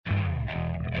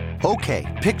Okay,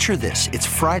 picture this. It's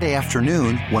Friday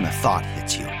afternoon when a thought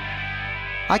hits you.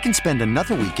 I can spend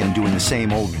another weekend doing the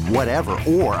same old whatever,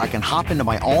 or I can hop into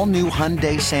my all-new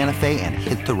Hyundai Santa Fe and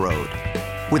hit the road.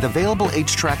 With available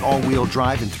H-Track all-wheel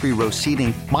drive and 3-row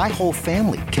seating, my whole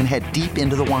family can head deep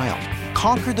into the wild.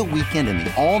 Conquer the weekend in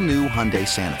the all-new Hyundai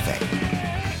Santa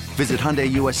Fe. Visit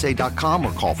HyundaiUSA.com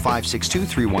or call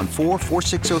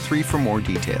 562-314-4603 for more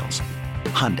details.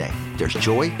 Hyundai, there's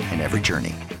joy in every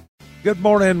journey. Good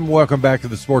morning. Welcome back to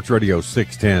the Sports Radio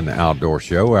 610 Outdoor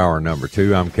Show, hour number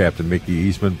 2. I'm Captain Mickey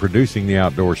Eastman. Producing the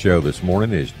Outdoor Show this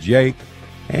morning is Jake.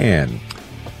 And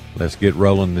let's get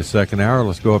rolling this second hour.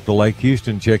 Let's go up to Lake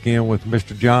Houston, check in with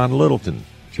Mr. John Littleton.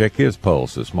 Check his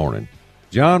pulse this morning.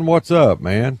 John, what's up,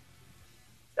 man?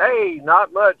 Hey,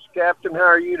 not much, Captain. How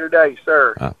are you today,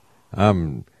 sir?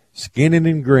 I'm skinning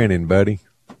and grinning, buddy.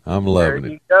 I'm loving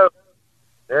it.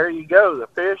 There you go. The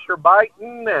fish are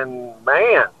biting, and,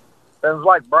 man, sounds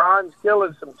like Brian's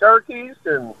killing some turkeys,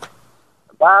 and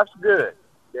life's good.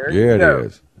 There you go. It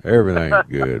is. Everything's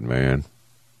good, man.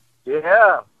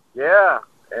 Yeah.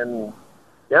 And,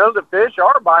 the fish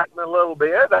are biting a little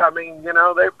bit. I mean,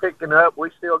 they're picking up.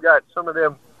 We still got some of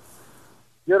them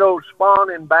good old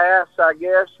spawning bass, I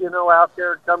guess, out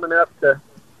there coming up to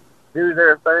do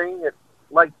their thing at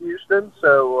Lake Houston.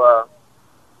 So,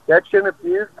 catching a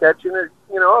few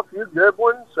good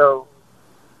ones. So,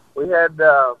 we had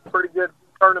a pretty good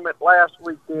tournament last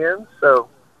weekend. So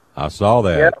I saw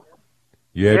that. Yeah.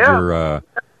 You had your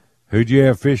who'd you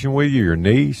have fishing with you? Your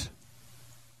niece?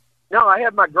 No, I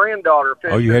had my granddaughter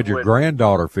fishing. Oh, you had your with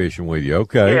granddaughter fishing with you.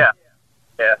 Okay. Yeah.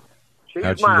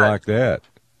 How'd she like that?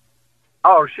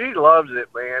 Oh, she loves it,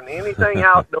 man. Anything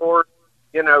outdoors,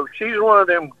 she's one of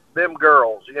them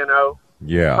girls,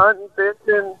 Yeah. Hunting,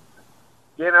 fishing,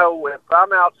 if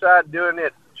I'm outside doing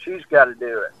it, she's got to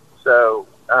do it. So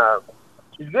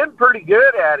she's getting pretty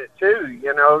good at it too,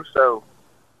 so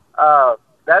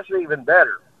that's even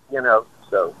better,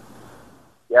 so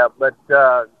yeah, but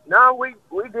no, we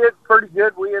did pretty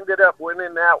good. We ended up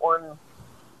winning that one,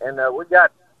 and we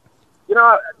got,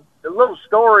 a little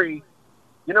story.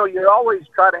 You always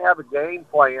try to have a game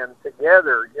plan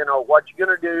together, what you're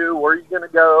going to do, where you're going to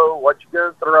go, what you're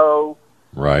going to throw.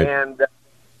 Right. And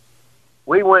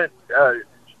we went,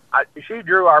 she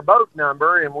drew our boat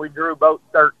number, and we drew boat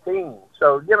 13.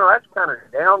 So, that's kind of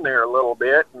down there a little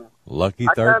bit. And Lucky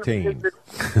 13.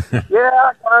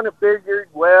 I kind of figured,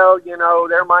 well,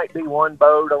 there might be one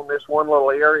boat on this one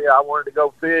little area I wanted to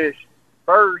go fish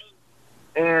first.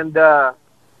 And so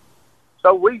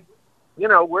we,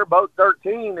 we're boat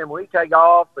 13, and we take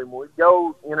off, and we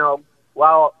go,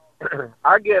 while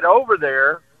I get over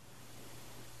there,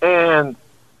 and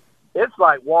it's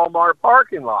like Walmart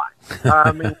parking lot.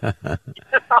 I mean,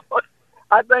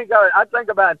 I think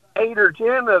about 8 or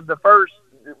 10 of the first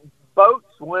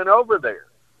boats went over there.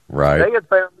 Right. They had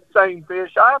found the same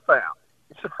fish I found.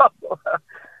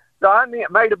 So I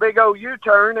made a big old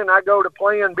U-turn, and I go to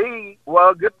Plan B.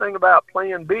 Well, good thing about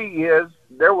Plan B is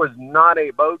there was not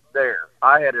a boat there.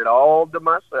 I had it all to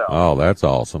myself. Oh, that's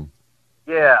awesome.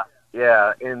 Yeah,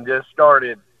 and just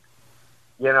started,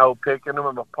 picking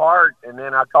them apart, and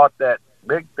then I caught that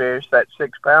big fish, that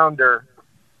 6-pounder,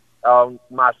 on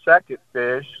my second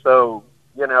fish. So,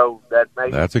 that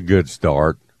made that's a good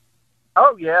start.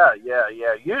 Oh yeah.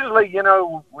 Usually,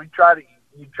 you try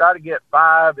to get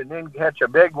 5 and then catch a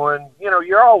big one.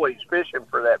 You're always fishing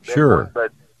for that big one,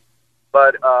 but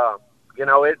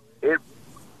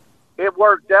it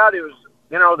worked out. It was,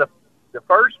 the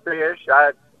first fish,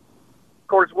 of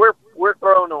course, we're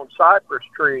throwing on cypress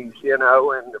trees, and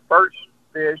the first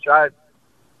fish I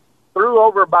threw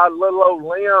over by a little old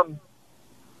limb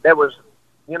that was,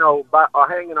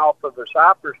 hanging off of the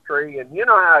cypress tree, and you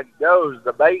know how it goes.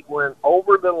 The bait went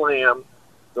over the limb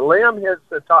hits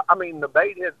the top. The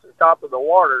bait hits the top of the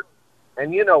water,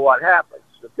 and you know what happens.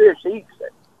 The fish eats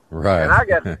it. Right. And I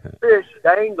got the fish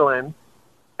dangling,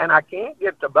 and I can't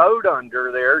get the boat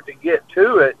under there to get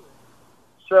to it.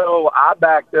 So I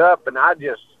backed up, and I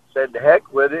just said to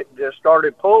heck with it and just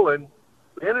started pulling.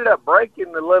 We ended up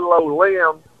breaking the little old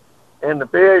limb, and the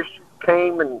fish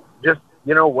came and just,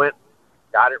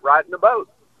 got it right in the boat.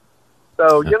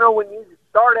 So, when you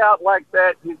start out like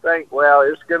that, you think, well,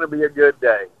 it's going to be a good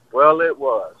day. Well, it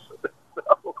was.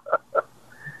 So,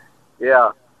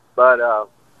 yeah. But no,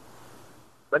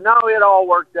 it all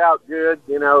worked out good.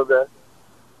 I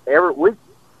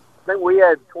think we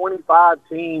had 25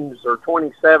 teams or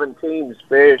 27 teams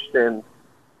fished, and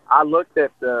I looked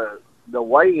at the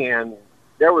weigh-in.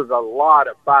 There was a lot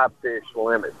of 5-fish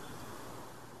limits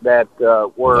that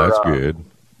were. That's good.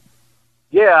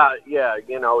 Yeah,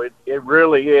 it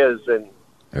really is, and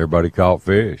Everybody caught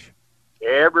fish.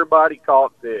 Everybody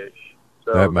caught fish.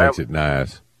 So that makes it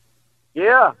nice.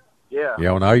 Yeah, yeah.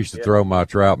 Yeah, when I used to throw my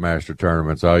Trout Master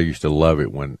tournaments, I used to love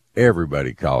it when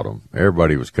everybody caught them.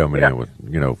 Everybody was coming in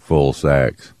with, full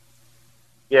sacks.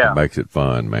 Yeah. It makes it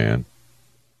fun, man.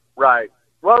 Right.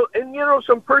 Well, and,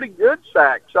 some pretty good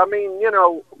sacks. I mean,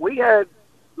 we had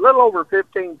a little over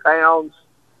 15 pounds,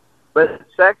 but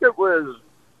second was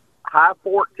high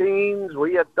 14s.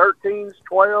 We had 13s,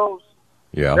 12s.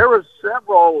 Yeah. There was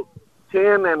several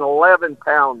 10 and 11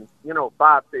 pound,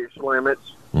 5-fish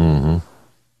limits. Mm-hmm.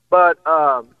 But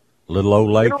little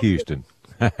old Lake Houston.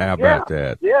 How about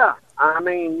that? Yeah. I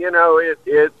mean,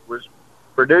 it was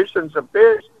producing some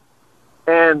fish,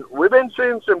 and we've been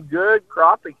seeing some good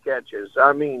crappie catches.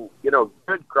 I mean,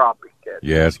 good crappie catches.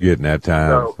 Yeah, it's getting that time.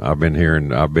 So, I've been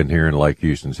hearing Lake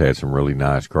Houston's had some really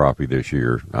nice crappie this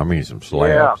year. I mean, some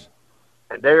slabs.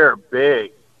 Yeah. And they are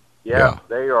big. Yeah,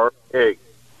 they are big.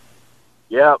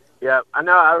 Yep. I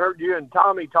know I heard you and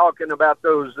Tommy talking about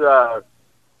those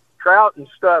trout and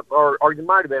stuff, or you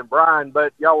might have been Brian,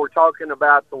 but y'all were talking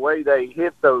about the way they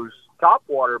hit those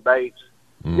topwater baits.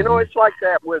 Mm-hmm. It's like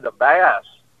that with a bass.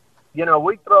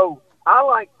 I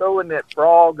like throwing that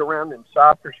frog around them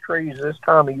cypress trees this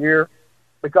time of year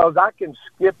because I can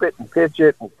skip it and pitch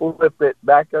it and flip it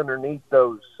back underneath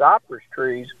those cypress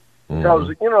trees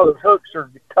because, those hooks are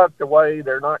tucked away.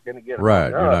 They're not going to get right.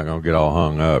 You're not going to get all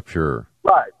hung up, sure.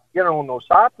 Right. On those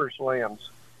cypress limbs.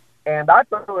 And I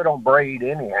throw it on braid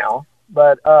anyhow.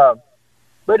 But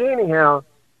anyhow,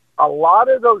 a lot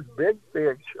of those big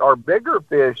fish or bigger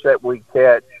fish that we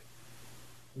catch,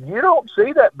 you don't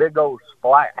see that big old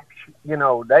splash.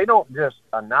 They don't just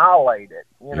annihilate it.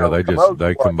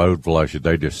 They commode flush it.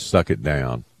 They just suck it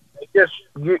down.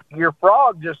 Your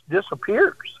frog just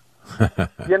disappears.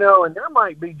 And there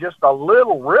might be just a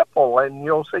little ripple, and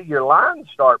you'll see your line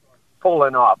start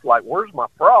pulling off. Like, where's my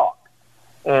frog?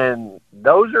 And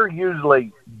those are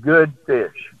usually good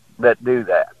fish that do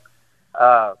that.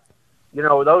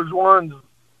 Those ones,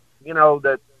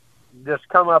 that just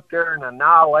come up there and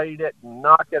annihilate it and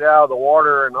knock it out of the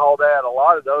water and all that. A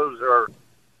lot of those are,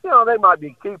 they might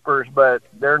be keepers, but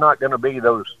they're not going to be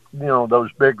those,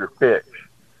 those bigger fish.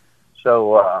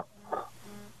 So,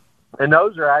 and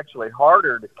those are actually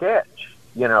harder to catch.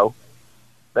 They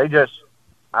just,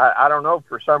 I don't know,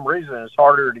 for some reason it's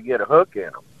harder to get a hook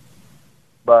in them.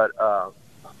 But,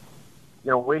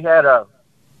 we had a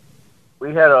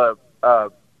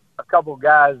couple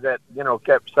guys that,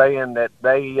 kept saying that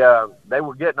they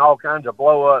were getting all kinds of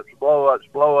blow-ups,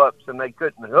 and they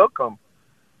couldn't hook them.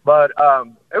 But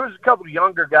it was a couple of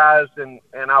younger guys, and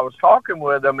I was talking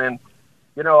with them, and,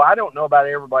 I don't know about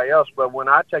everybody else, but when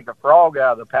I take a frog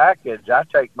out of the package, I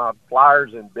take my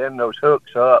pliers and bend those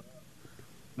hooks up,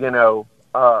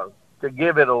 to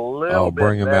give it a little bit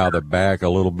bring them better. out of the back a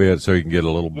little bit so you can get a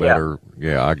little better.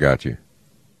 Yeah, I got you.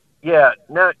 Yeah.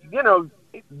 Now,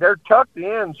 they're tucked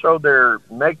in so they're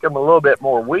make them a little bit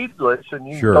more weedless, and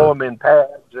you can throw them in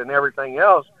pads and everything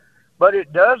else. But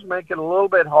it does make it a little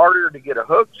bit harder to get a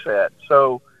hook set.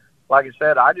 So, like I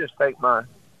said, I just take my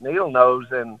needle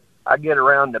nose and I get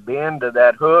around the bend of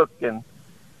that hook and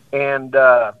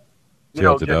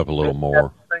tilt it up a little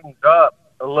more. Things up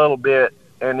a little bit,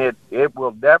 and it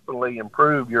will definitely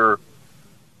improve your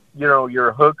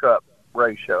hookup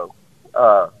ratio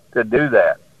to do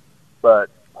that.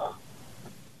 But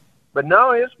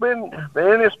no, it's been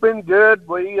good.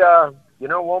 We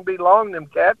won't be long. Them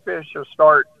catfish will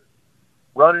start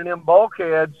running them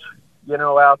bulkheads.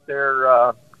 Out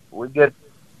there. We can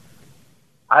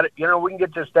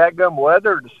get this dadgum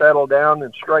weather to settle down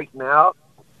and straighten out.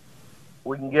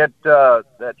 We can get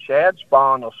that shad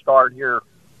spawn will start here.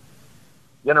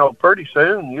 Pretty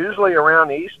soon. Usually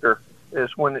around Easter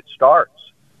is when it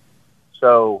starts.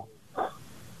 So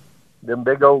them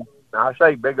big old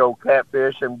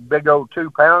catfish and big old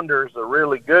 2-pounders, the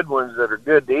really good ones that are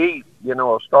good to eat,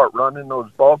 will start running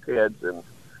those bulkheads. And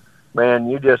man,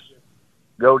 you just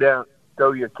go down,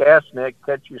 throw your cast net,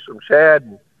 catch you some shad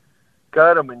and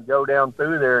cut them and go down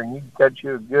through there, and you can catch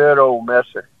you a good old mess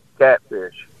of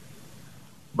catfish.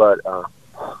 But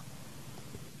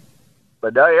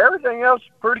everything else is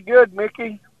pretty good,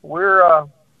 Mickey. We're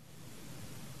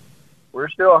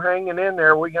still hanging in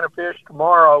there. We're going to fish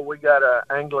tomorrow. We got a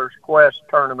Angler's Quest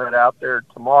tournament out there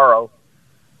tomorrow,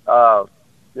 a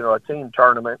team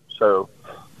tournament. So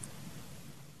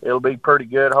it'll be pretty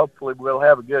good. Hopefully we'll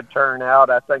have a good turnout.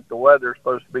 I think the weather's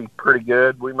supposed to be pretty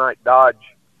good. We might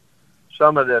dodge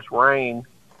some of this rain.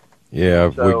 Yeah,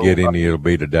 if we get any, it'll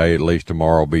be today. At least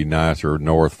tomorrow will be nicer,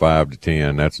 north 5 to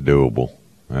 10. That's doable.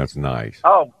 That's nice.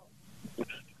 Oh,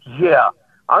 yeah.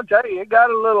 I'll tell you, it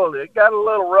got a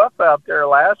little rough out there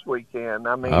last weekend.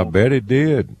 I mean, I bet it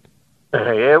did.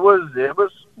 It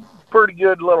was pretty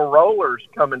good little rollers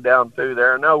coming down through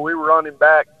there. I know we were running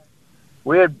back.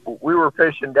 We were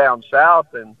fishing down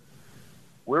south, and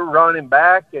we were running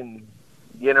back, and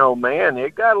man,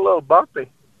 it got a little bumpy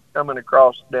coming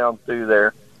across down through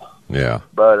there. Yeah.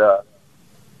 But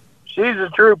she's a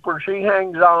trooper. She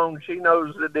hangs on. She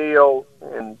knows the deal,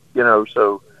 and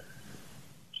so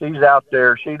she's out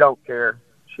there. She don't care.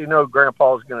 She knows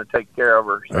Grandpa's going to take care of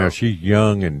her. So. Yeah, she's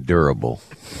young and durable.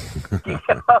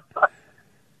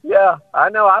 Yeah, I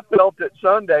know. I felt it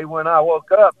Sunday when I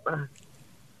woke up.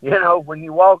 When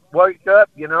you wake up,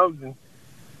 you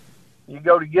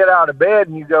go to get out of bed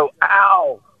and you go,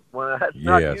 ow. Well, that's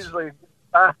not usually.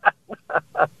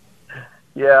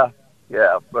 Yeah,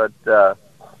 but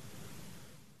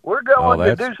we're going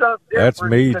to do something different. That's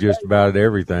me today. just about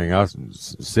everything. I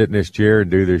sit in this chair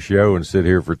and do this show and sit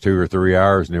here for 2 or 3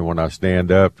 hours, and then when I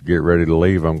stand up to get ready to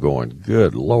leave, I'm going,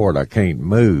 good Lord, I can't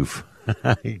move.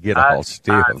 You get all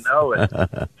stiff. I know it.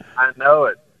 I know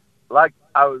it. Like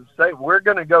I was saying, we're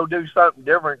going to go do something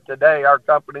different today. Our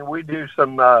company, we do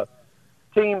some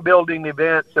team building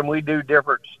events, and we do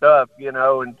different stuff,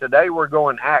 and today we're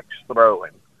going axe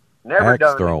throwing. Never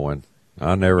done axe throwing. It.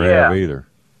 I never have either.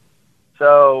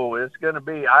 So it's going to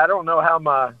be, I don't know how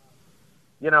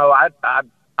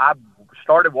I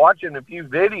started watching a few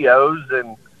videos,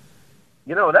 and,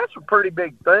 that's a pretty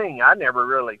big thing. I never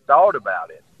really thought about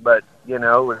it. But,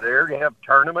 there you have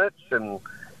tournaments and,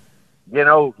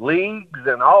 leagues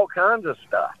and all kinds of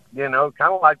stuff, kind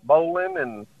of like bowling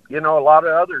and, a lot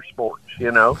of other sports,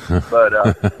 But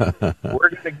we're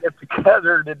going to get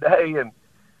together today and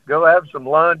go have some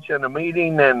lunch and a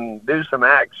meeting and do some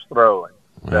axe throwing.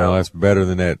 Well, that's better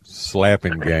than that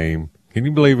slapping game. Can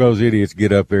you believe those idiots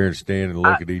get up there and stand and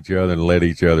look at each other and let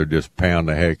each other just pound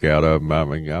the heck out of them? I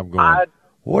mean, I'm going,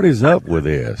 what is up with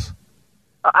this?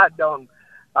 I don't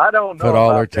know. Put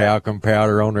all their talcum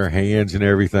powder on their hands and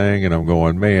everything, and I'm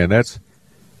going, man, it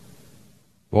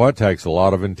takes a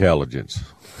lot of intelligence.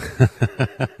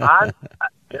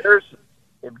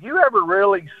 If you ever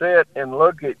really sit and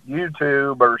look at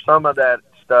YouTube or some of that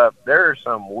stuff, there's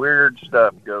some weird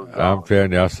stuff goes on. I'm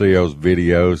telling you, I see those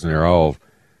videos, and they're all,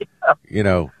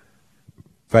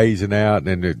 phasing out,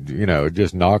 and it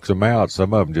just knocks them out.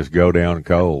 Some of them just go down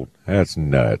cold. That's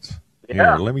nuts.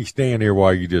 Yeah. Let me stand here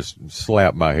while you just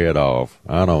slap my head off.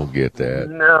 I don't get that.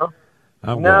 No.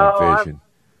 I'm going fishing.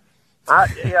 I'll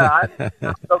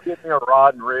go get me a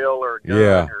rod and reel or a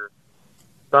gun or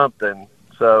something.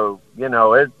 So,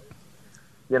 of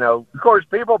course,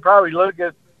 people probably look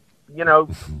at,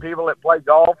 people that play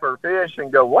golf or fish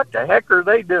and go, what the heck are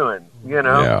they doing?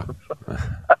 Yeah.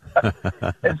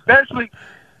 Especially,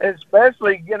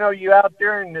 you out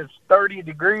there and it's 30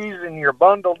 degrees and you're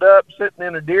bundled up sitting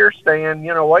in a deer stand,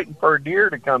 waiting for a deer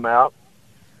to come out,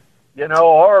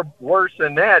 or worse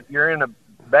than that, you're in a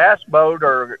bass boat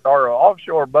or an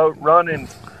offshore boat running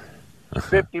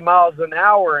 50 miles an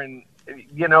hour and,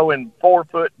 in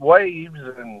 4-foot waves.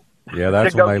 And yeah,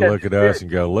 that's when they look at us and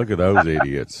go, look at those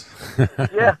idiots.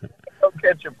 Yeah, go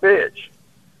catch a fish.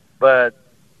 But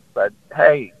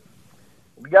hey,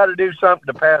 we got to do something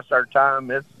to pass our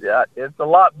time. It's a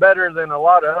lot better than a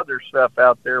lot of other stuff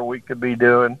out there we could be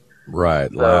doing. Right,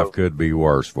 so, life could be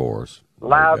worse for us.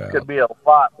 Life could be a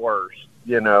lot worse,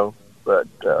 But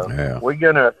we're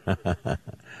gonna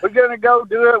go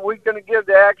do it. We're gonna give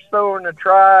the axe throwing a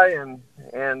try, and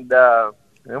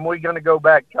we're gonna go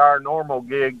back to our normal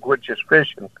gig, which is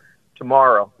fishing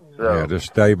tomorrow. So yeah, just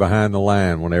stay behind the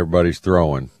line when everybody's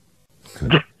throwing.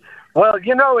 Well,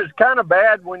 it's kind of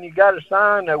bad when you got to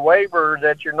sign a waiver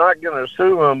that you're not going to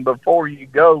sue them before you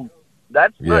go.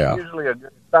 That's not usually a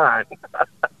good sign,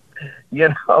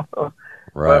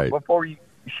 Right. But before you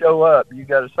show up, you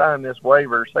got to sign this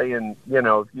waiver saying,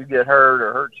 if you get hurt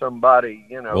or hurt somebody,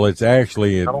 Well, it's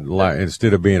actually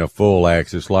instead of being a full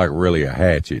axe, it's like really a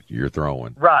hatchet you're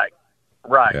throwing. Right.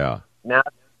 Yeah. Now,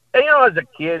 as a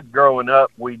kid growing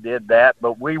up, we did that,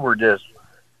 but we were just,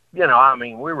 we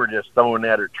were just throwing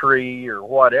at a tree or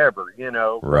whatever,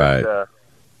 Right. But,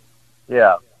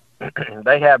 yeah.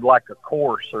 They have like a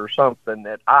course or something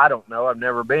that I don't know. I've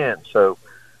never been. So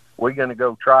we're going to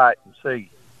go try it and see.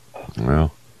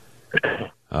 Well,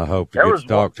 I hope to get to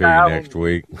talk to you next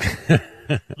week.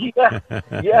 Yeah.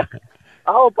 I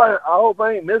hope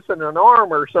I ain't missing an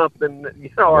arm or something,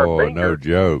 or finger. No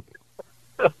joke.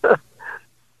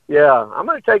 Yeah, I'm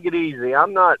going to take it easy.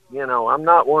 I'm not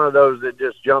one of those that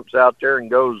just jumps out there and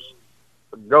goes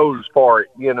for it,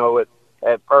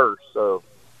 at first. So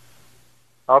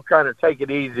I'll kind of take it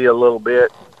easy a little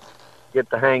bit, get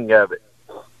the hang of it.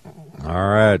 All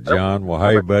right, John. Well,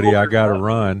 hey, buddy, I got to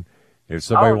run. If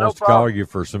somebody wants to call you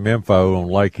for some info on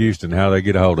Lake Houston, how they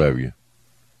get a hold of you?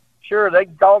 Sure, they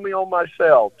can call me on my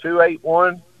cell,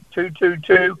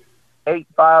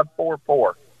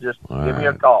 281-222-8544. Just give me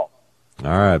a call.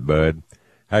 All right, bud.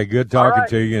 Hey, good talking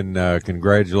to you, and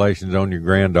congratulations on your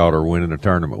granddaughter winning a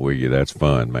tournament with you. That's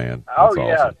fun, man. That's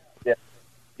awesome. Yeah.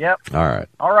 Yep. All right.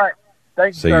 All right.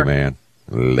 Thanks, See you, man.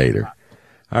 Later.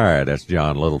 All right, that's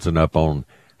John Littleton up on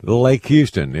Lake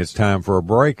Houston. It's time for a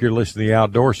break. You're listening to The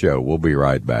Outdoor Show. We'll be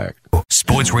right back.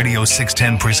 Sports Radio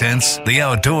 610 presents The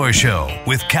Outdoor Show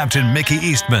with Captain Mickey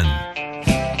Eastman.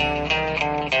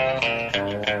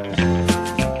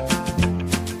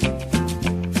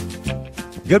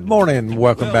 Good morning.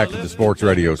 Welcome back to the Sports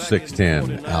Radio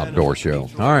 610 Outdoor Show.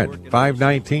 All right,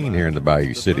 519 here in the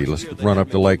Bayou City. Let's run up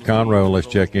to Lake Conroe and let's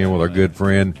check in with our good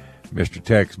friend, Mr.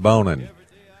 Tex Bonin.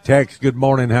 Tex, good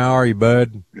morning. How are you,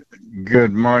 bud?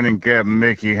 Good morning, Captain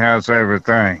Mickey. How's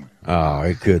everything? Oh,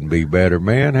 it couldn't be better,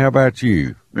 man. How about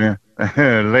you? Yeah.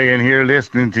 Laying here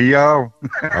listening to y'all.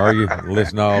 Are you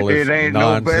listening to all this It ain't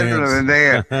nonsense? no better than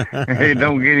that. It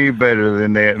don't get any better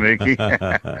than that, Mickey.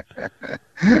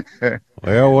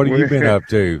 Well, what have you been up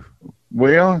to?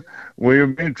 Well,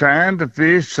 we've been trying to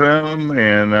fish some,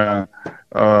 and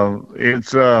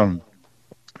it's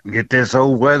get this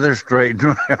old weather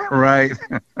straightened right.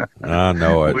 I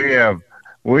know it.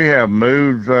 We have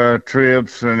moved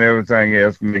trips and everything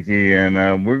else, Mickey,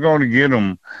 and we're going to get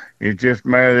them. It's just a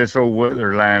matter of this old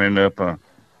weather lining up a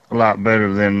lot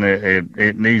better than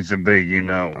it needs to be, you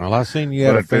know. Well, I seen you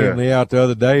had a family out the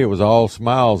other day. It was all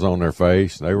smiles on their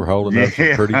face. They were holding up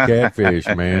some pretty catfish,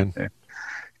 man.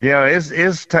 Yeah,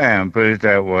 it's time, put it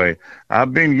that way.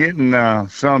 I've been getting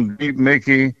some deep,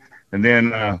 Mickey, and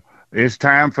then it's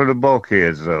time for the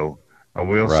bulkheads, though. I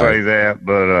will say that,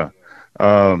 but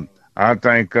I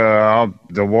think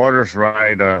the water's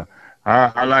right.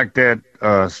 I like that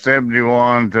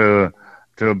 71 to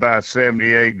about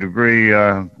 78 degree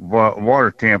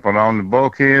water temp on the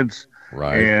bulkheads.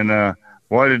 Right. And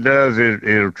what it does is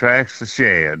it attracts the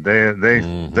shad. They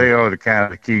are the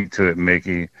kind of key to it,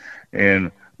 Mickey.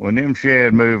 And when them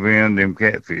shad move in, them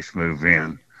catfish move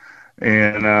in.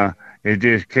 And it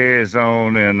just carries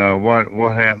on. And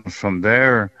what happens from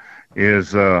there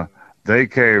is they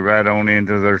carry right on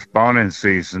into their spawning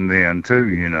season then too,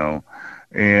 you know.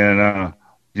 And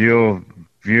you'll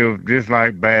just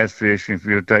like bass fishing, if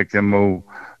you'll take them old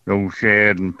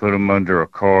shad and put them under a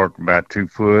cart about 2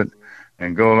 foot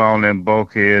and go along them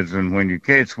bulkheads, and when you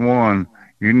catch one,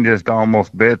 you can just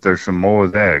almost bet there's some more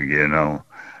there, you know.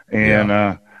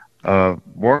 And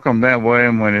work them that way,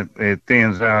 and when it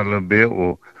thins out a little bit,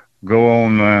 we'll go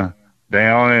on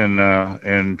down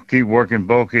and keep working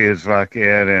bulkheads like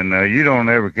that. And you don't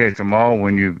ever catch them all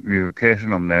when you're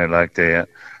catching them there like that.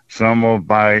 Some will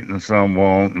bite and some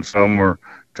won't, and some are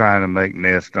trying to make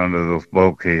nests under those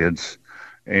bulkheads.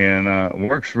 And it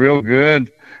works real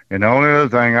good. And the only other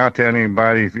thing I'll tell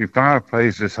anybody, if you find a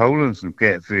place that's holding some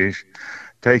catfish,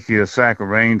 take you a sack of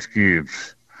range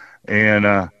cubes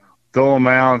and throw them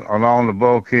out along the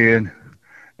bulkhead.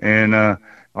 And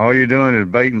all you're doing is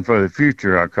baiting for the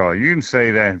future, I call it. You can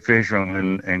say that and fish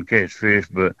them and catch fish,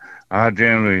 but I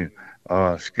generally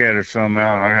scatter some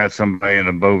out. I got somebody in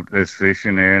the boat that's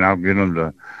fishing there, and I'll get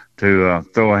them to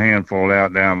throw a handful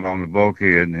out down on the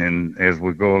bulkhead, and as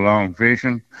we go along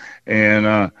fishing,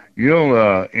 and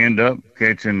you'll end up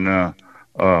catching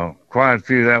quite a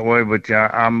few that way. But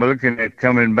I'm looking at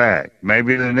coming back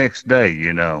maybe the next day,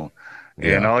 you know.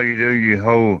 Yeah. And all you do, you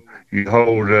hold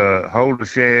the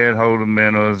shad, hold the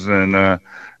minnows, and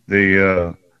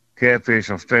the catfish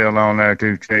will stay along there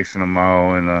too, chasing them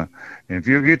all. And if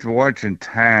you get to watching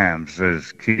times,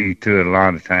 is key to it a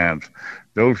lot of times.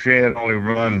 Those shad only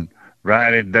run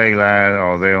right at daylight,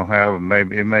 or they'll have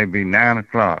it may be 9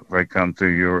 o'clock. They come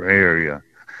through your area.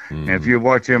 Mm-hmm. And if you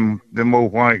watch them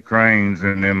old white cranes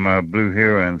and them blue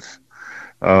herons,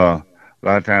 a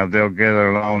lot of times they'll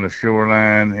gather along the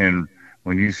shoreline, and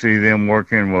when you see them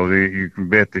working, well, you can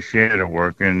bet the shad are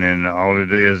working, and all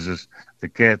it is the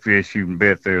catfish. You can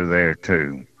bet they're there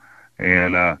too,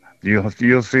 and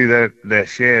you'll see that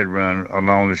shad run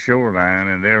along the shoreline,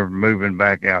 and they're moving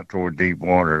back out toward deep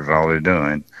water is all they're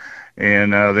doing,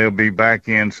 and they'll be back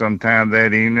in sometime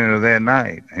that evening or that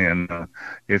night, and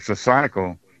it's a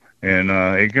cycle, and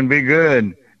it can be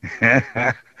good.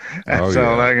 That's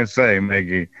all I can say,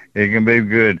 Mickey. It can be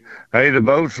good. Hey, the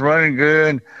boat's running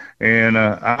good, and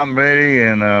I'm ready,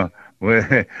 and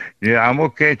Well, yeah, I'm gonna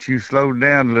catch you slowed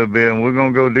down a little bit, and we're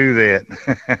gonna go do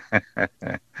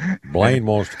that. Blaine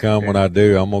wants to come when I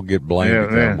do. I'm gonna get Blaine to Yeah,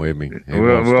 come man. with me.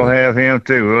 We'll have him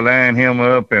too. We'll line him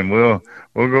up, and we'll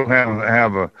go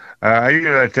have a. I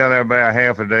usually tell everybody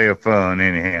half a day of fun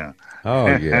anyhow.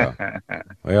 Oh yeah.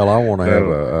 Well, I want to have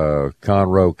a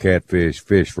Conroe catfish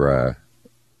fish fry.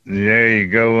 There you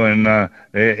go, and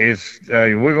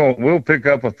we'll pick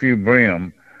up a few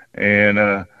brim,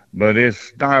 and but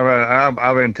it's not.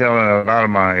 I've been telling a lot of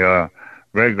my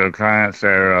regular clients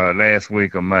there last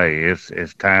week of May. It's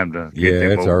time to get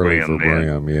them it's old early brim for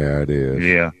brim. Yeah, it is.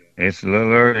 Yeah, it's a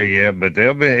little early yet, but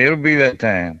it'll be that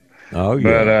time. Oh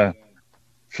But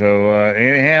yeah.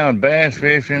 anyhow, bass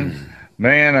fishing,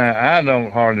 man, I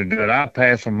don't hardly do it. I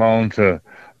pass them on to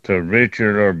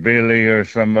Richard or Billy or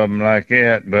some of them like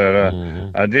that. But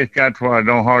I just got to where I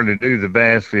don't hardly do the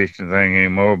bass fishing thing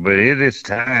anymore. But it is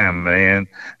time, man.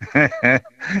 We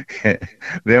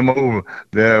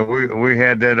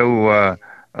had that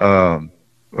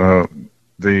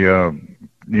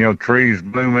old trees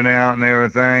blooming out and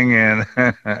everything, and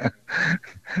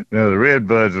the red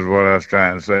buds is what I was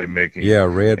trying to say, Mickey. Yeah,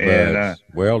 red buds.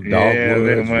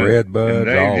 Dogwoods, red buds,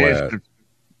 all that.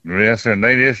 Yes, and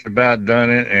they just about done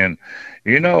it. And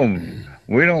we don't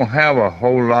have a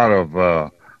whole lot of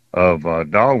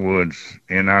dogwoods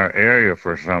in our area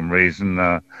for some reason.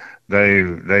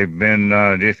 They've been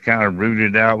just kind of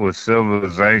rooted out with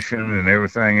civilization and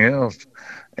everything else.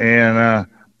 And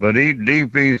but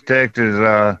deep East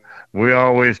Texas, we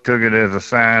always took it as a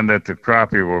sign that the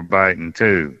crappie were biting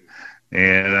too.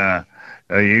 And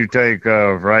you take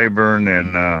Rayburn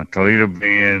and Toledo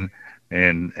Bend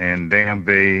and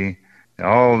Danby,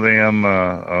 all of them,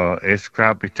 it's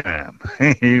crappie time.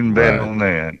 You can bet on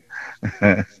that.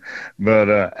 But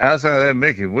outside of that,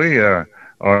 Mickey, we are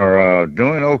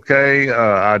doing okay.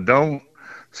 I don't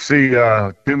see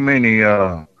too many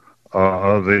of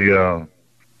the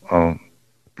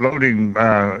floating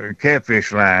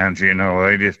catfish lines.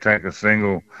 They just take a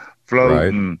single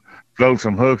float and float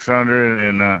some hooks under it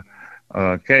and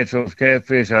catch those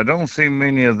catfish. I don't see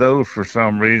many of those for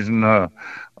some reason. I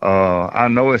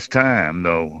know it's time,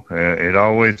 though. It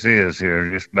always is here.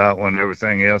 Just about when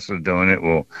everything else is doing it,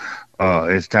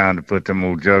 it's time to put them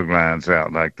old jug lines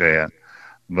out like that.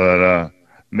 But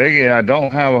Mickey, I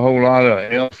don't have a whole lot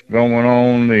of else going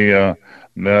on.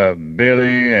 The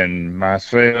Billy and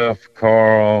myself,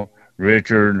 Carl,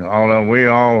 Richard, we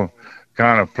all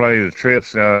kind of play the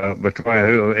trips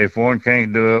between if one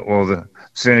can't do it, well,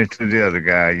 send it to the other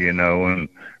guy, and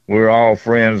we're all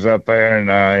friends up there, and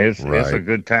it's a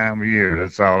good time of year.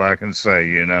 That's all I can say,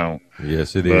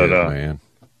 Yes, it is, man.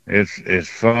 It's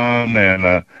fun, and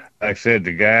like I said,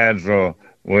 the guides are.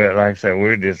 Well, like I said,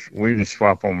 we just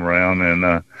swap them around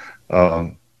and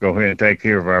go ahead and take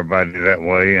care of everybody that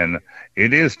way. And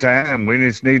it is time. We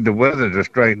just need the weather to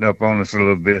straighten up on us a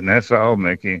little bit, and that's all,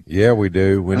 Mickey. Yeah, we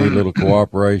do. We need a little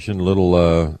cooperation, a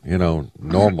little,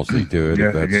 normalcy to it,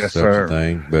 if that's such a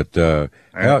thing. But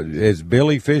is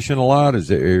Billy fishing a lot? Is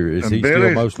he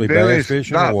still mostly bass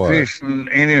fishing not or what? Fishing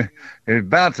it's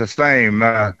about the same.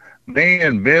 Me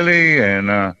and Billy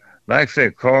and like I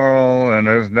said, Carl, and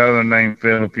there's another named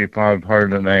Philip. You probably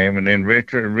heard the name. And then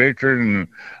Richard, and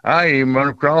I even run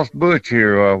across Butch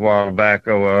here a while back.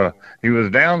 He was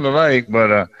down the lake,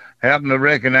 but happened to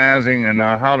recognize him, and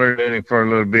I hollered at him for a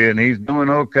little bit, and he's doing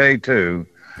okay, too.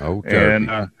 Oh,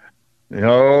 Turkey.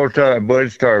 And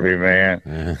Butch Turkey, man.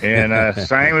 And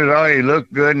same as all, he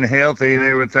looked good and healthy and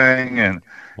everything. And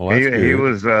he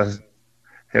was...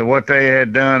 And what they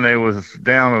had done, they was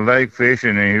down the lake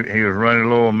fishing, and he was running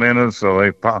little minnows, so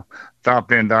they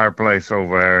stopped into our place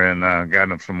over there and got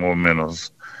him some more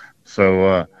minnows.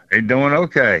 So they're doing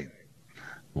okay.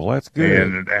 Well, that's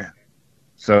good. And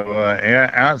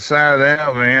outside of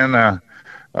that, man,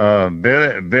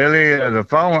 Billy,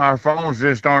 our phones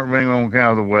just aren't ringing on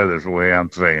account of the weather's the way I'm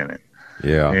saying it.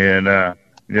 Yeah. And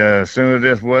as soon as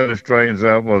this weather straightens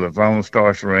up, well, the phone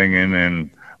starts ringing,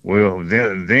 and we'll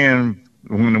then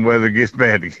when the weather gets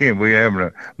bad again, we have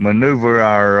to maneuver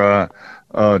our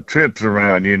trips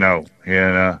around,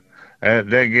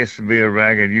 that gets to be a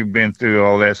racket. You've been through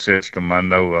all that system, I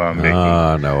know, Mickey.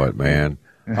 I know it, man.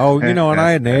 Oh, and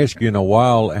I hadn't asked you in a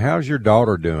while, how's your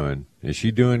daughter doing? Is she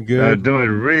doing good? Doing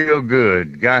real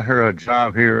good. Got her a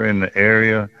job here in the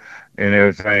area and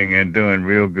everything, and doing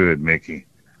real good, Mickey.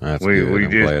 That's good. I'm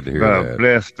glad to hear that.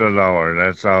 Bless the Lord.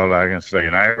 That's all I can say.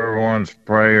 And everyone's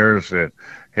prayers that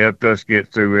helped us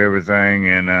get through everything,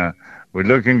 and we're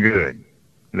looking good.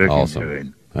 Awesome.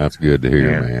 Good. That's good to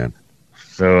hear, man.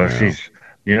 So she's,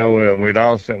 we'd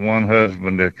all sent one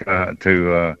husband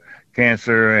to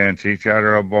cancer, and she got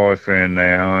her a boyfriend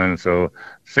now, and so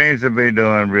seems to be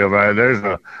doing real right.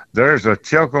 There's a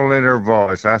chuckle in her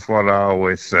voice. That's what I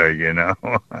always say, you know.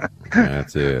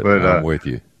 That's it. But I'm with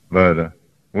you. But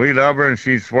we love her, and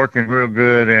she's working real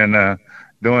good and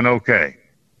doing okay.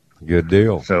 Good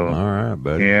deal. So all right,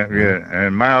 buddy. Yeah.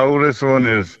 And my oldest one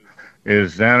is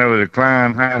down over the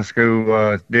Klein High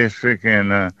School district,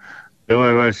 and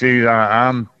doing what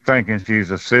I'm thinking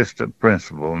she's assistant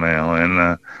principal now,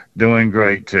 and doing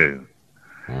great too.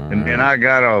 And then I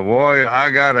got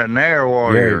an air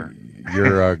warrior. Yeah,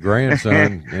 your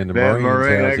grandson in the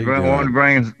Marines. One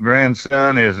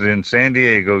grandson is in San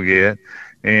Diego yet,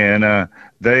 and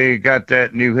they got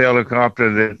that new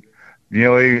helicopter that, you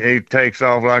know, he takes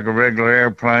off like a regular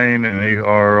airplane, and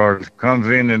or comes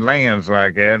in and lands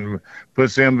like that, and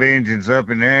puts them engines up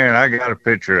in the air. And I got a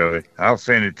picture of it. I'll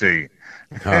send it to you.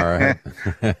 All right.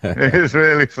 It's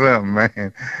really something,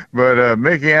 man. But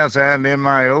Mickey outside, and then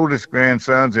my oldest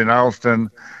grandson's in Austin.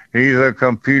 He's a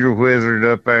computer wizard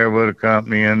up there with a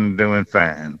company and doing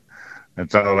fine.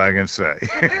 That's all I can say.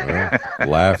 Well,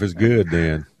 life is good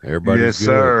then. Everybody's yes, good.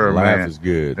 Sir, Life man. is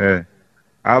good.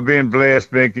 I've been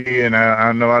blessed, Mickey, and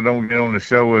I know I don't get on the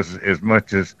show as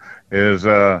much as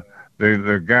the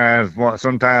guys.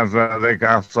 Sometimes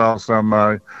I saw some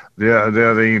the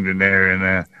other evening there,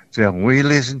 and said, we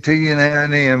listen to you now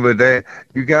and then, but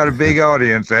you got a big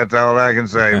audience. That's all I can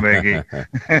say, Mickey.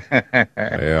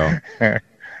 Yeah.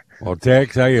 Well,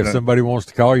 Tex, hey, if somebody wants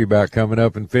to call you about coming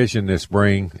up and fishing this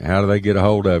spring, how do they get a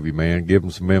hold of you, man? Give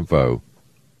them some info.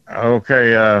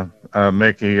 Okay,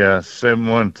 Mickey,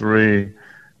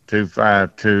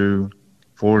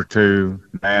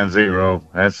 713-252-4290.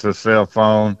 That's the cell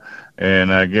phone.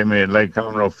 And get me at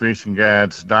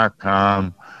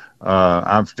LakeConroeFishingGuides.com.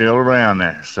 I'm still around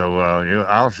there, so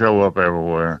I'll show up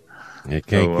everywhere. You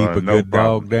can't keep a good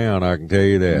dog down, I can tell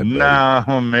you that.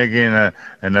 No, Mickey, and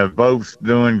the boat's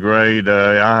doing great.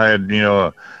 I had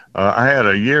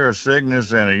a year of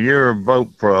sickness and a year of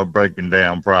boat breaking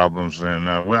down problems, and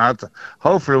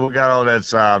hopefully we got all that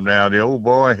solved now. The old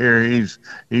boy here, he's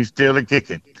still a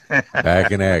kicking.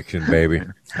 Back in action, baby.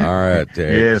 All right, Tex.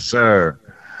 Yes, sir.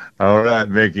 All right,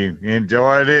 Mickey.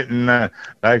 Enjoyed it, and like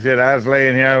I said, I was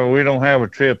laying here. We don't have a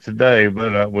trip today,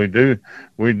 but we do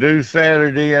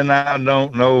Saturday, and I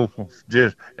don't know.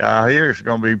 I hear it's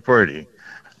gonna be pretty.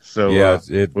 So yeah,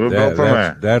 we'll go from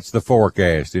there. That's the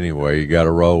forecast anyway. You got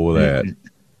to roll with that.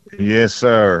 Yes,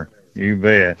 sir. You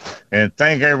bet. And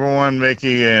thank everyone,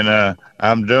 Mickey. And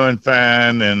I'm doing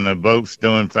fine, and the boat's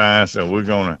doing fine. So we're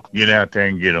gonna get out there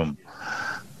and get them.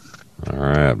 All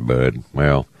right, bud.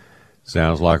 Well.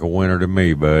 Sounds like a winner to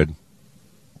me, bud.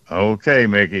 Okay,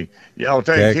 Mickey. Y'all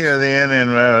take care then,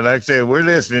 and like I said, we're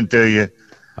listening to you.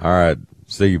 All right.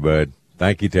 See you, bud.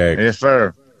 Thank you, Tex. Yes,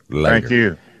 sir. Later. Thank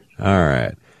you. All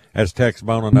right. That's Tex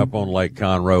Bonin up on Lake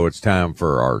Conroe. It's time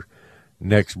for our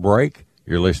next break.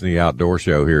 You're listening to the Outdoor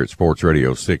Show here at Sports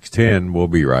Radio 610. We'll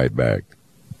be right back.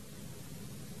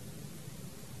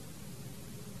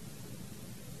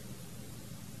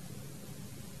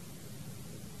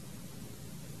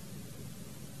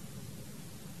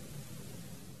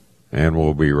 And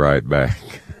we'll be right back.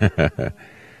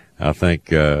 I think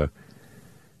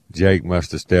Jake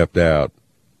must have stepped out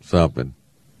something,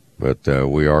 but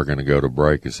we are going to go to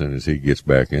break as soon as he gets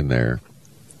back in there.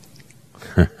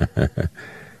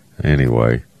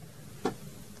 Anyway.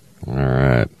 All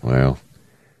right. Well,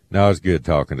 no, it's good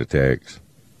talking to Tex.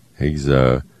 He's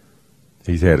had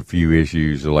a few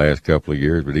issues the last couple of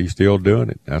years, but he's still doing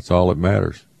it. That's all that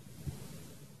matters.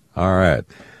 All right.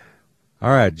 All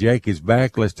right, Jake is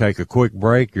back. Let's take a quick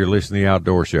break. You're listening to the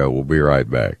Outdoor Show. We'll be right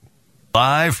back.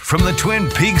 Live from the Twin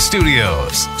Peaks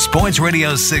Studios, Sports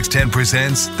Radio 610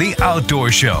 presents The Outdoor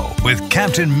Show with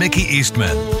Captain Mickey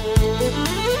Eastman.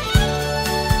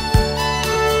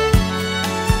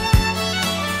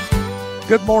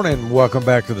 Good morning. Welcome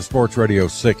back to the Sports Radio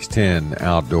 610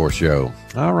 Outdoor Show.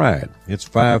 All right, it's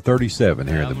 5:37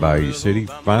 here in the Bayou City.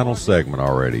 Final segment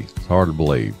already. It's hard to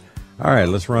believe. All right,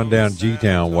 let's run down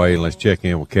G-Town Way and let's check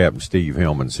in with Captain Steve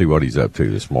Hillman and see what he's up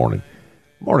to this morning.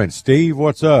 Morning, Steve.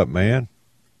 What's up, man?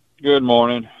 Good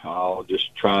morning. I'll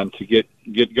just trying to get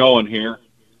going here.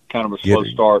 Kind of a slow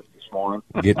start this morning.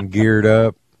 Getting geared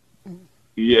up?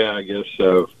 Yeah, I guess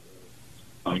so.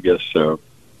 Kind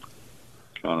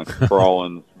of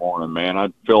crawling this morning, man.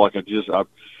 I feel like I just got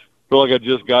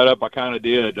up. I kind of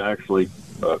did, actually.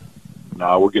 But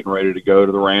no, we're getting ready to go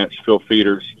to the ranch, fill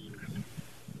feeders.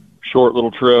 Short little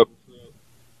trip,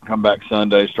 come back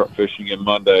Sunday, start fishing again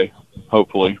Monday,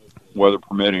 hopefully, weather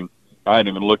permitting. I hadn't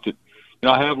even looked at,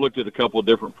 I have looked at a couple of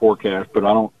different forecasts, but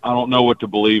I don't know what to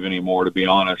believe anymore, to be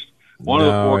honest.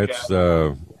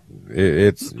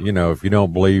 it's if you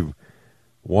don't believe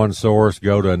one source,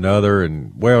 go to another,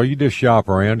 and you just shop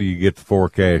around and you get the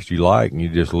forecast you like, and you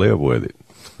just live with it.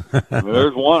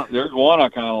 There's one I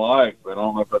kind of like, but I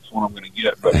don't know if that's one I'm going to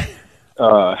get. But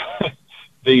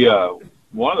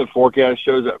one of the forecasts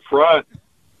shows that front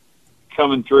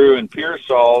coming through in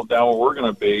Pearsall down where we're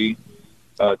going to be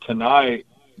tonight,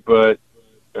 but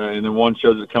and then one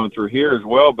shows it coming through here as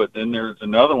well. But then there's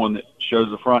another one that shows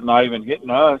the front not even hitting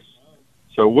us.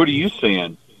 So what are you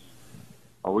seeing?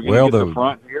 Are we going to get the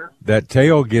front here? That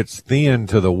tail gets thin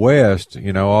to the west.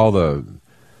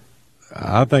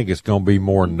 I think it's going to be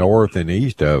more north and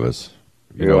east of us.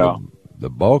 The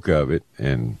bulk of it,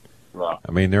 and right.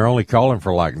 I mean they're only calling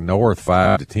for like north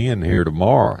 5 to 10 here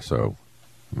tomorrow. So,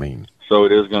 so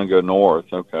it is going to go north.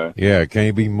 Okay. Yeah, it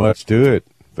can't be much to it.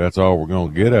 That's all we're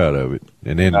going to get out of it,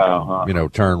 and then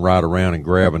turn right around and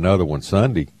grab another one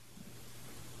Sunday.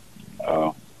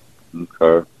 Oh,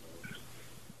 okay.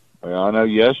 Well, I know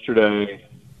yesterday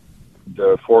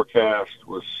the forecast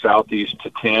was southeast to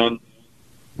 10.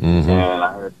 Mm-hmm.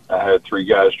 And I had 3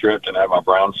 guys drift and had my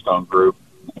brownstone group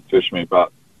fish me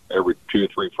about every 2 or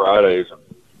 3 Fridays,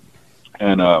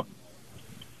 and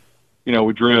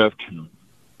we drift,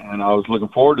 and I was looking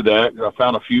forward to that because I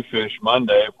found a few fish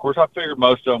Monday. Of course, I figured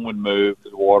most of them would move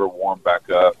because the water warmed back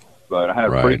up, but I had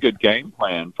a pretty good game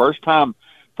plan. First time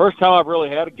I've really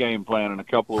had a game plan in a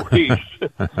couple of weeks,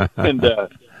 and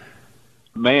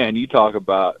man, you talk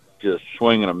about just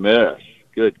swing and a miss.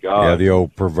 Good God! Yeah, the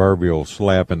old proverbial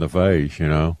slap in the face,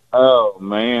 Oh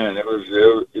man,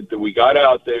 we got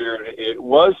out there, and it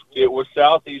was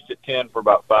southeast at 10 for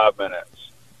about 5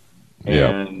 minutes,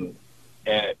 and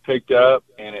it picked up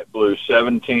and it blew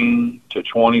 17 to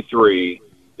 23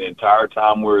 the entire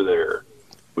time we were there.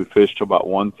 We fished till about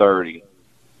 1:30,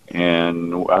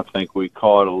 and I think we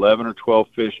caught 11 or 12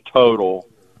 fish total,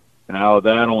 and out of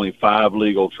that only 5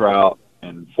 legal trout,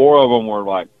 and 4 of them were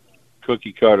like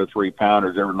cookie cutter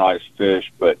 3-pounders. They were nice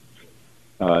fish, but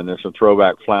and there's some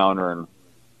throwback flounder and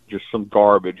just some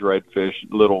garbage redfish,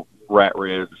 little rat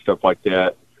reds and stuff like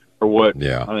that. Or what?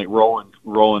 Yeah. I think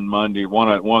Rolling Monday.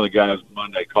 One of the guys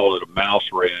Monday called it a mouse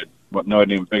red, but no, it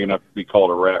wasn't even big enough to be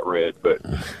called a rat red. But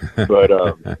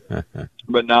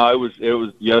no, it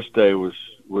was yesterday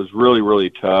was really,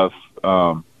 really tough.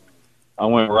 I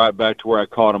went right back to where I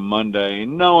caught them Monday,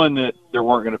 knowing that there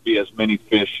weren't going to be as many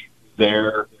fish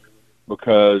there.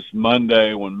 Because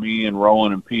Monday, when me and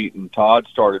Roland and Pete and Todd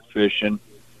started fishing,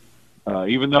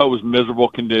 even though it was miserable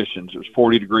conditions, it was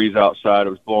 40 degrees outside, it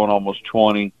was blowing almost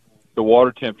 20, the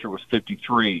water temperature was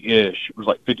 53-ish. It was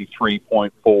like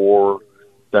 53.4,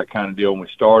 that kind of deal when we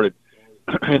started.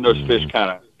 And those fish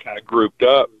kind of grouped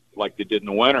up like they did in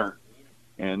the winter.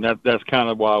 And that's kind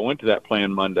of why I went to that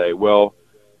plan Monday. Well,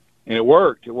 and it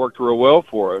worked. It worked real well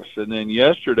for us. And then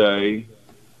yesterday,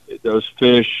 those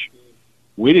fish,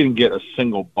 we didn't get a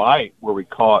single bite where we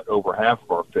caught over half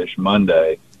of our fish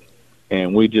Monday,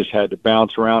 and we just had to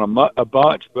bounce around a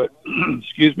bunch. But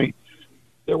excuse me,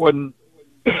 there weren't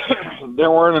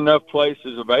enough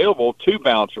places available to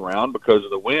bounce around because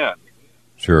of the wind.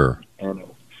 Sure.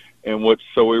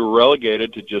 So we were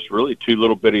relegated to just really 2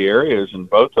 little bitty areas, and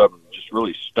both of them just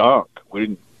really stunk.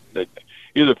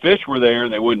 Either fish were there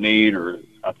and they wouldn't eat, or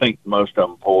I think most of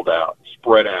them pulled out,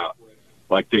 spread out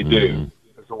like they do.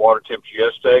 The water temperature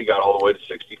yesterday got all the way to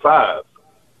 65.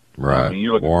 Right.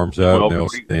 Warms up and they'll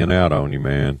stand out on you,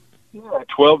 man. Yeah,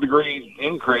 12-degree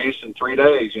increase in 3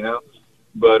 days,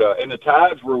 But and the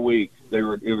tides were weak. It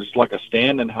was like a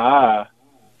standing high,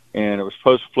 and it was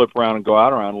supposed to flip around and go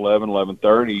out around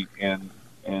 11:30,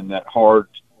 and that hard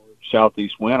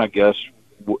southeast wind, I guess,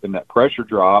 and that pressure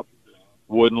drop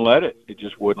wouldn't let it. It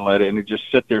just wouldn't let it, and it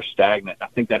just sit there stagnant. I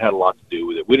think that had a lot to do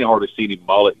with it. We didn't hardly see any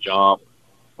mullet jump.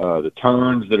 The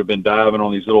terns that have been diving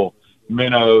on these little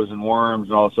minnows and worms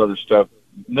and all this other stuff,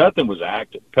 nothing was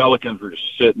active. Pelicans were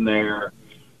just sitting there,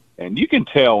 and you can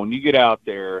tell when you get out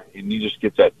there and you just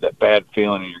get that bad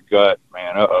feeling in your gut,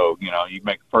 man. You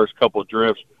make the first couple of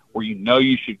drifts where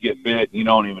you should get bit, and you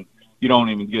don't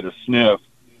even get a sniff,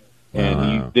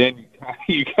 and then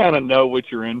you kind of know what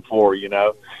you're in for,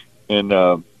 And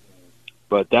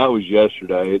but that was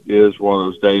yesterday. It is one of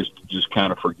those days to just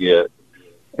kind of forget,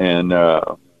 and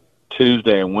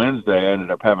Tuesday and Wednesday, I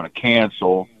ended up having to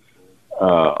cancel.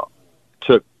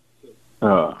 Took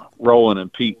Roland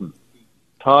and Pete and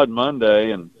Todd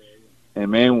Monday, and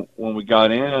man, when we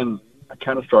got in, I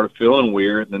kind of started feeling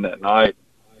weird. And then that night,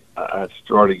 I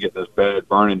started getting this bad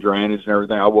burning drainage and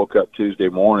everything. I woke up Tuesday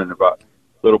morning about a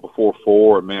little before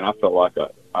 4, and man, I felt like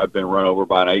I'd been run over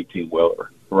by an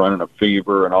 18-wheeler, running a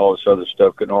fever and all this other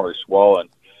stuff, couldn't hardly swallow.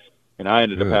 and I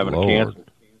ended up Good having Lord. to cancel.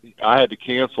 I had to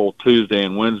cancel Tuesday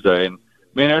and Wednesday, and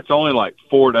man, that's only like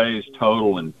 4 days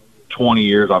total in 20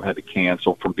 years I've had to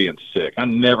cancel from being sick. I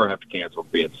never have to cancel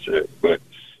being sick, but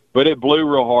it blew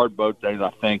real hard both days, I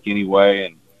think, anyway,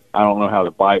 and I don't know how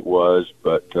the bite was,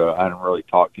 but I didn't really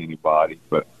talk to anybody.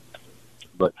 But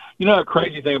you know, the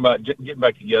crazy thing about getting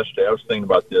back to yesterday, I was thinking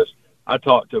about this. I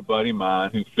talked to a buddy of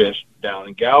mine who fished down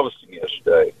in Galveston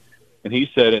yesterday, and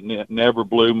he said it never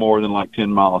blew more than like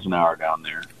 10 miles an hour down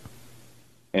there.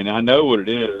 And I know what it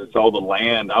is. It's all the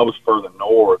land. I was further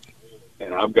north,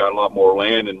 and I've got a lot more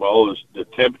land, and the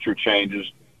temperature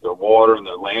changes, the water and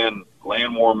the land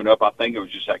warming up. I think it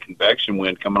was just that convection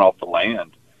wind coming off the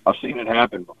land. I've seen it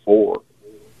happen before.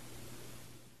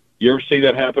 You ever see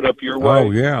that happen up your way? Oh,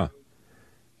 yeah.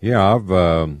 Yeah, I've,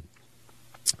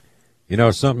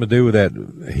 something to do with that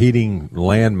heating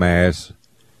land mass.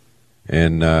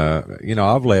 And,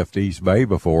 I've left East Bay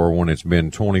before when it's been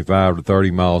 25 to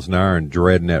 30 miles an hour and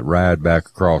dreading that ride back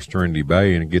across Trinity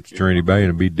Bay, and it gets to Trinity Bay and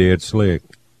it'd be dead slick.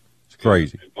 It's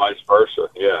crazy. And vice versa,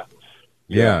 yeah.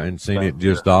 Yeah, and seen it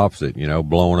just opposite,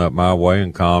 blowing up my way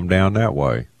and calm down that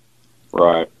way.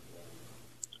 Right.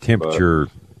 Temperature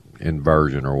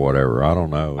inversion or whatever. I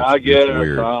don't know. I get it.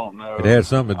 Weird. I don't know. It has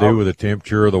something to do with the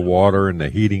temperature of the water and the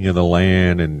heating of the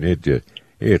land, and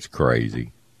it's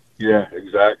crazy. Yeah,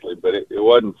 exactly. But it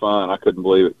wasn't fun. I couldn't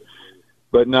believe it.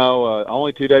 But no,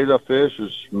 only 2 days I fished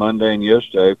was Monday and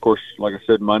yesterday. Of course, like I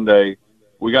said, Monday,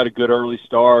 we got a good early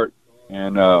start,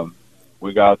 and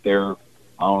we got there,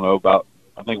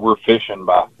 I think we're fishing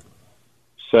by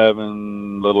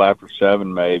 7, a little after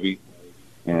 7 maybe.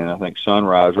 And I think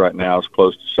sunrise right now is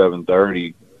close to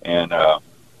 7:30. And,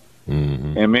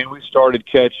 and man, we started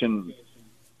catching.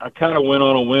 I kind of went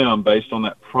on a whim based on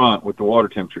that front what the water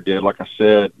temperature did, like I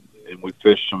said, and we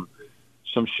fished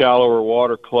some shallower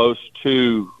water close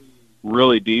to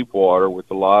really deep water with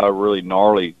a lot of really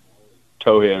gnarly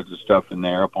towheads and stuff in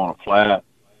there up on a flat.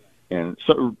 And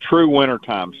so true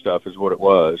wintertime stuff is what it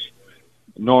was.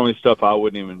 Normally stuff I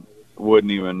wouldn't even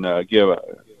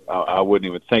I wouldn't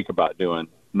even think about doing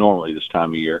normally this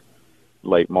time of year,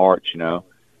 late March, and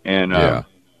and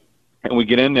we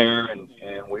get in there and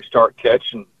we start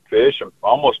catching fish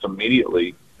almost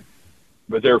immediately,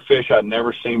 but there were fish I'd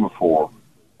never seen before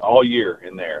all year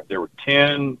in there. There were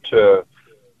 10 to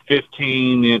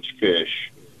 15-inch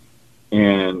fish,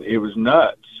 and it was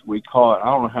nuts. We caught, I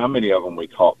don't know how many of them we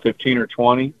caught, 15 or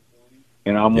 20,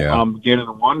 and I'm beginning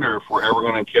to wonder if we're ever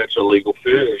going to catch a legal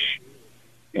fish.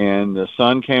 And the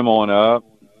sun came on up,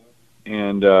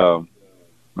 and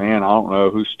man, I don't know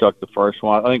who stuck the first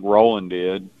one. I think Roland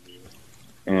did,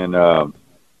 and I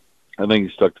think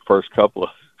he stuck the first couple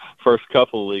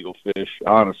of legal fish,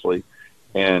 honestly.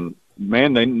 And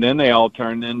man, then they all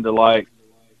turned into like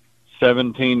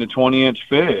 17 to 20-inch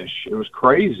fish. It was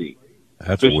crazy.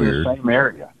 That's fishing weird. In the same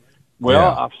area. Well,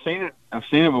 yeah. I've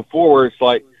seen it before where it's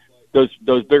like those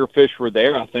bigger fish were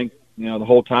there. I think the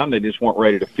whole time they just weren't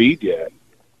ready to feed yet.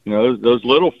 Those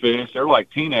little fish, they're like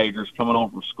teenagers coming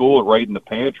home from school and raiding the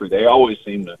pantry. They always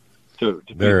seem to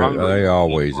be hungry. They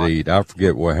always eat. I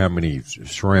forget how many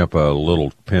shrimp a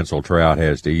little pencil trout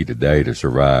has to eat a day to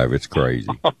survive. It's crazy.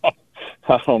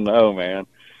 I don't know, man.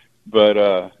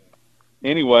 But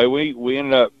anyway, we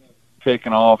ended up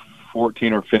picking off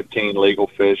 14 or 15 legal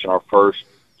fish in our first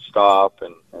stop,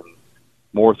 and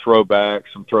more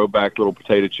some throwback little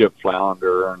potato chip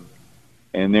flounder,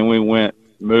 and then we went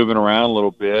moving around a little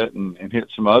bit and hit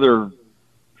some other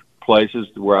places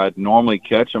where I'd normally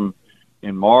catch them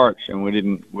in March, and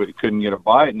we couldn't get a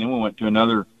bite. And then we went to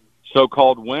another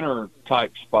so-called winter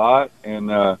type spot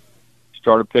and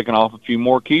started picking off a few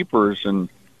more keepers. And,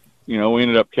 we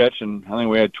ended up catching, I think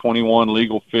we had 21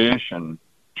 legal fish and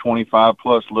 25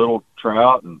 plus little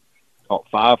trout, and caught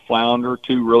 5 flounder,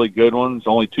 2 really good ones,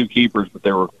 only 2 keepers, but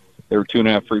they were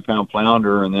 2.5, 3 pound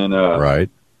flounder. And then, right.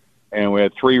 And we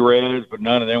had 3 reds, but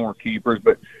none of them were keepers.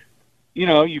 But,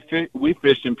 we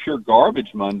fished in pure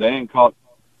garbage Monday and caught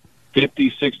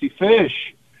 50, 60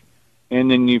 fish. And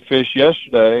then you fish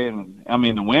yesterday, and,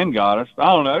 the wind got us. I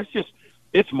don't know.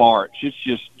 It's March.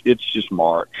 It's just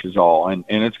March is all. And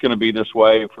it's going to be this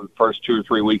way for the first 2 or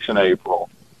 3 weeks in April,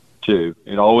 too.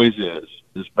 It always is.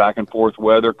 This back and forth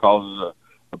weather causes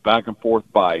a back and forth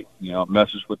bite. It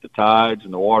messes with the tides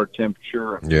and the water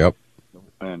temperature. Yep.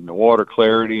 And the water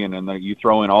clarity, and then you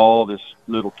throw in all these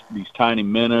tiny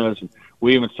minnows, and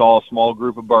we even saw a small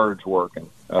group of birds working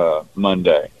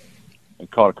Monday, and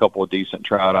caught a couple of decent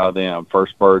trout out of them.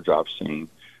 First birds I've seen.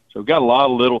 So we've got a lot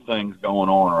of little things going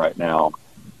on right now,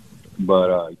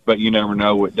 but you never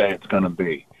know what day it's going to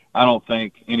be. I don't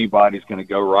think anybody's going to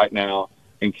go right now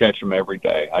and catch them every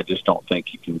day. I just don't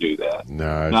think you can do that.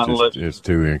 No, it's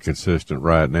too inconsistent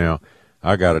right now.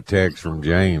 I got a text from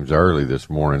James early this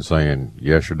morning saying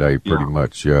yesterday pretty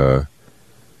much it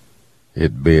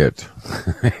bit.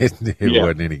 it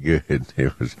wasn't any good.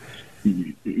 It was.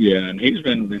 Yeah, and he's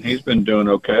been doing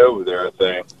okay over there, I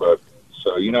think. But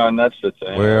so and that's the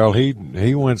thing. Well,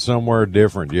 he went somewhere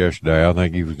different yesterday. I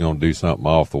think he was going to do something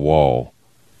off the wall.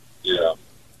 Yeah.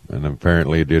 And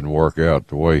apparently it didn't work out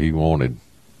the way he wanted.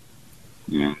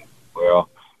 Yeah. Well,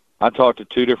 I talked to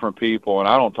two different people, and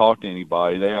I don't talk to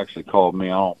anybody. They actually called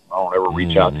me. I don't ever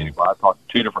reach out to anybody. I talked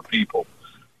to two different people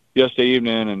yesterday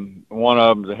evening, and one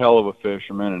of them's a hell of a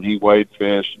fisherman, and he weighed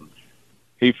fish. And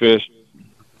he fished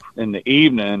in the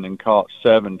evening and caught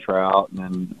 7 trout,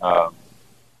 and then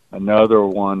another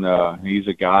one, he's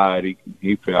a guide.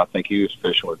 I think he was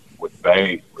fishing with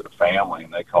bait with a family,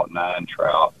 and they caught 9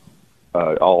 trout,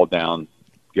 all down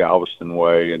Galveston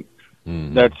way. And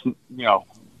that's,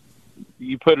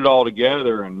 you put it all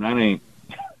together, and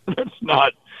that's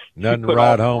not nothing to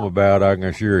write home about. I can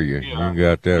assure you. You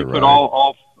got that right. Put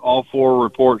all 4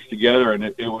 reports together, and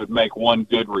it would make one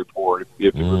good report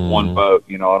if it was one boat.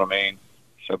 You know what I mean?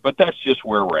 So, but that's just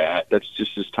where we're at. That's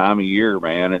just this time of year,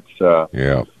 man. It's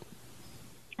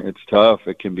it's tough.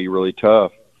 It can be really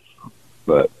tough,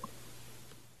 but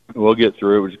we'll get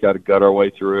through it. We just got to gut our way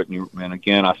through it. And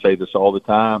again, I say this all the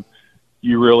time.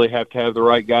 You really have to have the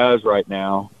right guys right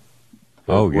now.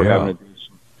 We're having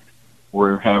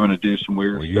to do some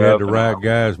weird stuff. You had the right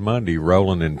guys Monday,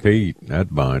 Roland and Pete,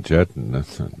 that bunch.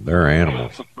 They're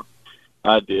animals.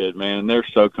 I did, man. And they're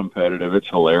so competitive. It's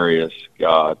hilarious.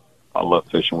 God, I love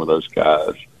fishing with those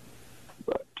guys.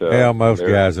 But most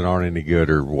guys that aren't any good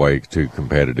are way too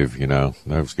competitive.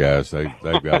 Those guys, they've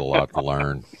got a lot to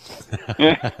learn.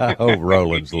 I hope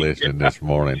Roland's listening this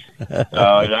morning.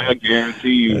 I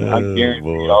guarantee you.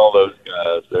 All those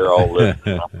guys, they're all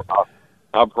listening.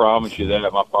 I promise you that.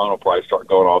 My phone will probably start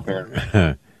going off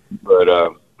here.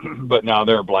 But now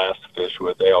they're a blast to fish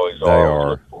with. They always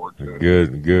are.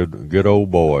 Good old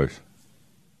boys.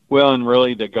 Well, and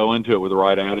really to go into it with the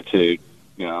right attitude.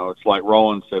 It's like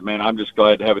Roland said, man, I'm just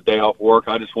glad to have a day off work.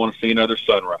 I just want to see another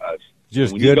sunrise.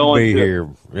 Just good to be here.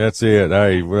 That's it.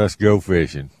 Hey, let's go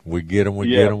fishing. We get them,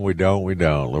 get them. We don't, we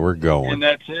don't. We're going. And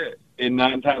that's it. And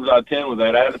 9 times out of 10 with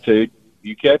that attitude,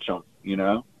 you catch them,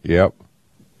 Yep.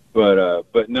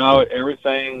 But no,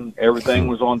 everything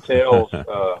was on tails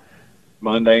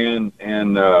Monday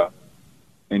and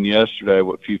yesterday.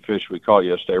 What few fish we caught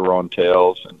yesterday were on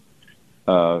tails, and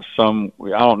I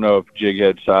don't know if jig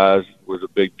head size was a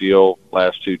big deal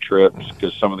last 2 trips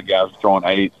because some of the guys were throwing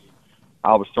 8.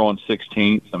 I was throwing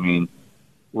 16th. I mean,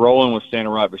 Roland was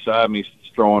standing right beside me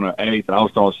throwing an 8th, and I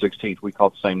was throwing 16th. We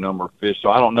caught the same number of fish,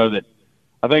 so I don't know that.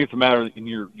 I think it's a matter in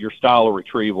your style of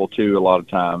retrieval too. A lot of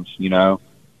times,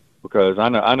 because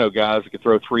I know guys that can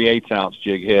throw 3/8 ounce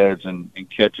jig heads and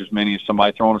catch as many as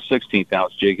somebody throwing a 16th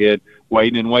ounce jig head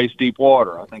wading in waist deep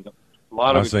water. I think a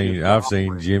lot of I've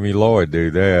seen Jimmy Lloyd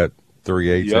do that,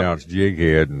 3/8 ounce jig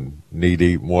head and knee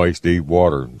deep, waist deep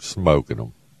water, smoking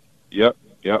them. Yep.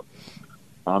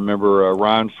 I remember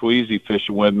Ryan Sweezy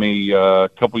fishing with me a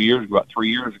couple of years ago, about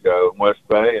 3 years ago in West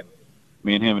Bay, and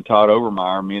me and him and Todd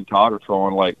Overmeyer, me and Todd are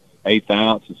throwing like 1/8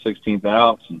 ounce and 16th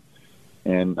ounce, and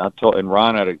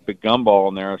Ryan had a big gumball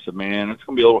in there. I said, man, it's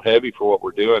gonna be a little heavy for what we're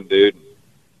doing, dude.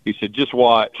 He said, just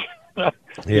watch. Watch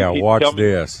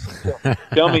this.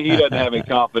 Tell me he doesn't have any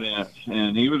confidence,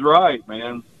 and he was right,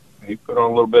 man. He put on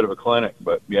a little bit of a clinic,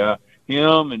 but yeah,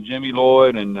 him and Jimmy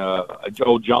Lloyd and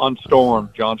old John Storm.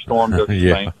 John Storm does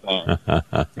the same thing.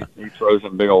 He throws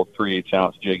in big old 3/8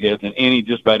 ounce jig heads in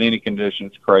just about any condition.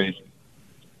 It's crazy.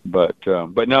 But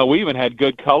no, we even had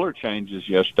good color changes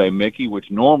yesterday, Mickey,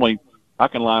 which normally I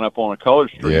can line up on a color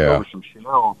streak over some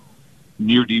shell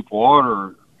near deep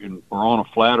water or on a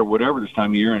flat or whatever this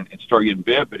time of year and start getting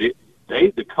bit. But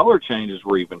the color changes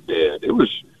were even dead. It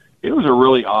was a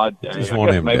really odd day. Just one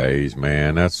of them days,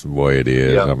 man. That's the way it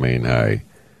is. Yep. I mean, hey.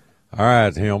 All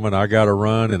right, Hillman, I got to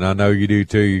run, and I know you do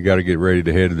too. You got to get ready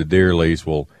to head to the deer lease.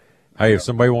 Well, hey, if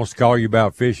somebody wants to call you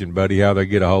about fishing, buddy, how they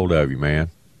get a hold of you, man?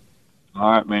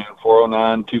 All right, man,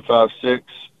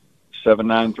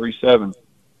 409-256-7937.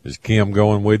 Is Kim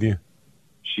going with you?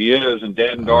 She is, and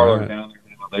Dad and Darla are down there.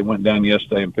 They went down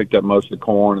yesterday and picked up most of the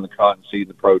corn and the cottonseed and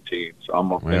the protein. So I'm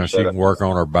going to finish that. She can work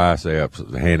on her biceps,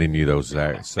 handing you those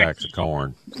sacks of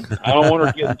corn. I don't want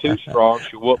her getting too strong.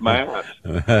 She'll whoop my ass.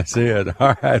 That's it.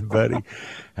 All right, buddy.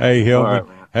 Hey, Hillman.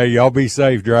 Hey, y'all be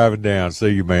safe driving down.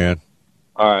 See you, man.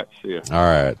 All right, see you. All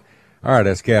right.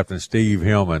 That's Captain Steve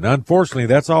Hillman. Unfortunately,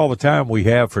 that's all the time we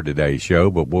have for today's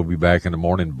show, but we'll be back in the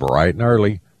morning bright and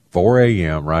early 4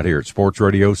 a.m. right here at Sports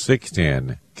Radio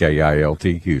 610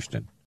 KILT Houston.